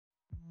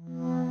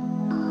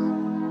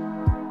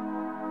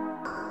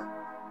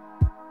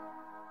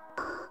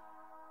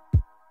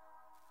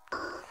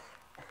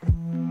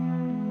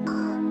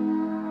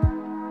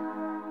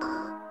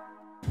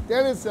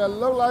is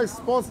look like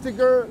sports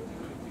sticker.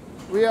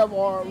 We have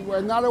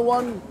another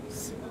one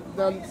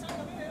that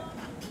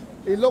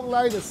it look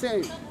like the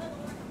same,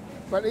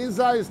 but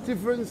inside is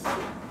different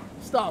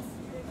stuff.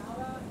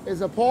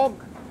 It's a pork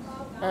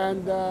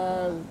and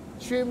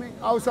shrimp.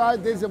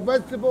 Outside there's a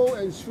vegetable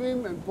and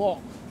shrimp and pork.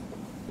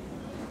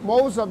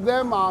 Most of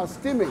them are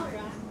steaming.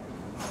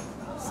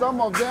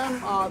 Some of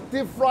them are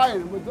deep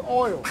fried with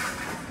oil.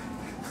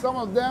 Some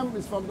of them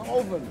is from the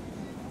oven.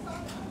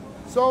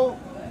 So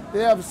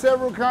they have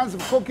several kinds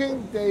of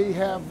cooking. They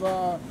have,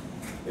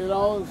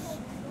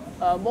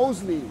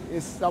 mostly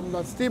it's from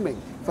the steaming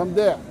from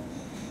there.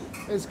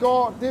 It's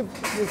called deep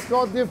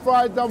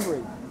fried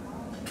dumpling.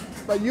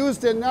 But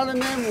used another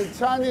name in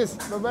Chinese,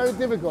 but very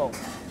difficult.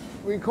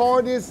 We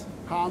call this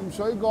鹹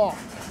水角.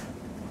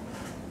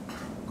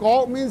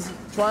 角 means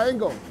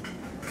triangle.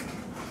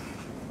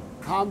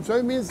 鹹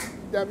水 means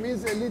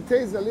it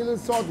tastes a little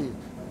salty.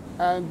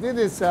 And this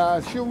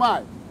is siu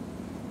mai.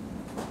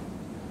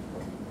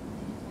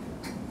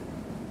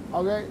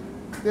 Okay,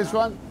 this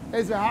one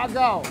is a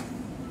hagao.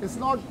 It's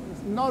not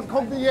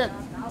cooked yet.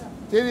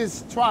 This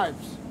is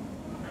tribes.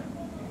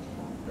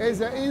 It's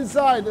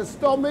inside the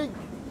stomach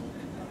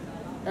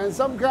and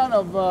some kind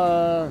of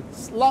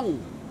lung.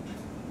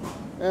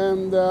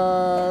 And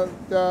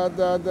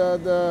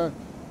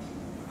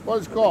what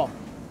is it called?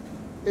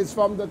 It's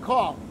from the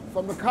cow.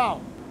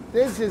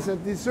 This is a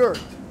dessert.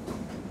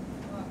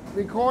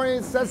 We call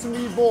it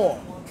sesame ball.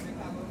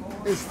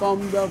 It's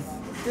from the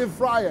deep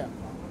fried.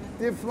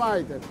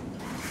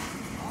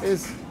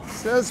 It's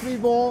sesame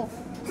ball.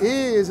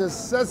 Here is a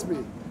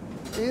sesame.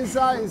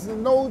 Inside is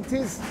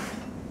notice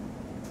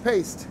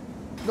paste.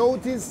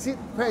 Notice seed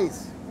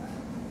paste.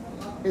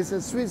 It's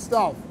a sweet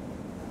stuff.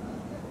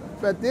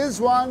 But this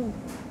one,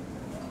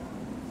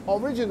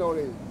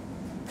 originally,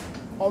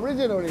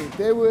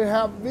 they will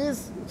have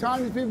this,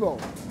 Chinese people,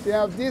 they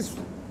have this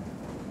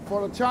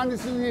for the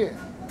Chinese New Year.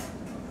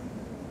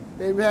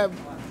 They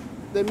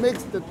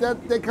mix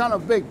that kind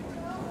of big.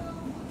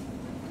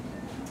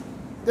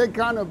 That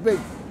kind of big.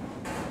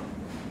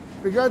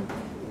 Because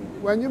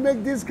when you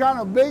make this kind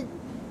of big,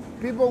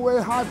 people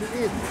will hard to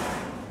eat.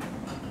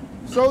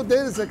 So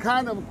there is a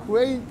kind of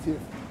creative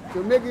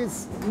to make it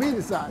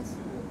medium size.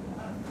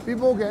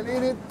 People can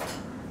eat it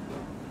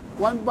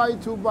 1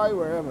 bite, 2 bite,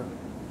 wherever.